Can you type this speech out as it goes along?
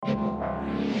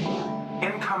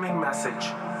Incoming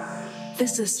message.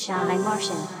 This is Shy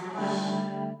Martian.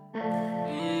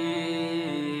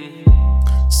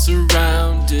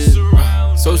 Surrounded,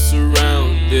 so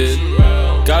surrounded.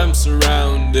 Got him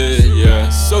surrounded, yeah.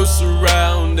 So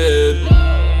surrounded,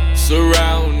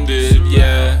 surrounded,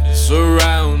 yeah.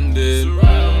 Surrounded,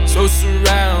 so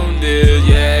surrounded,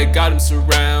 yeah. Got him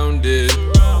surrounded,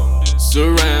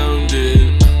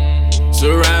 surrounded,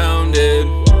 surrounded,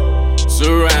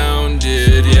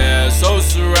 surrounded, yeah. So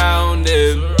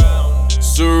surrounded,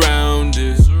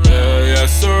 surrounded, yeah, yeah.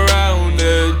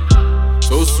 Surrounded,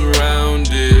 so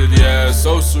surrounded, yeah.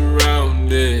 So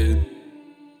surrounded.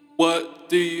 What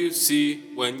do you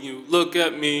see when you look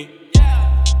at me?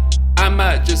 I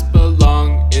might just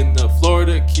belong in the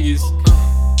Florida Keys.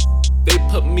 They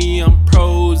put me on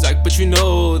Prozac, but you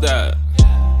know that.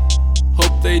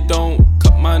 Hope they don't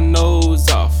cut my nose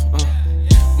off.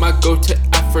 Might go to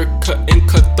Africa and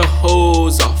cut the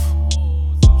hose off.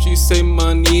 She say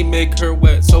money make her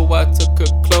wet, so I took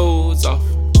her clothes off.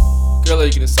 Girl, are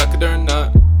you gonna suck it or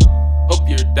not? Hope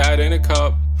your dad ain't a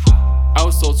cop. I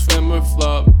was told swim or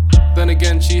flop. Then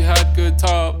again, she had good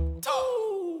top.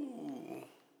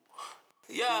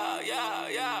 Yeah, yeah,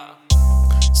 yeah.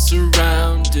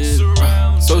 Surrounded,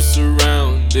 so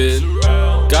surrounded.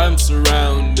 Got him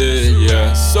surrounded,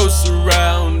 yeah. So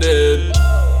surrounded,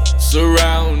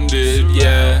 surrounded,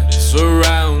 yeah.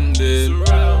 Surrounded,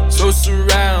 so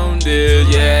surrounded,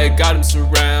 yeah. Got him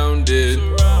surrounded.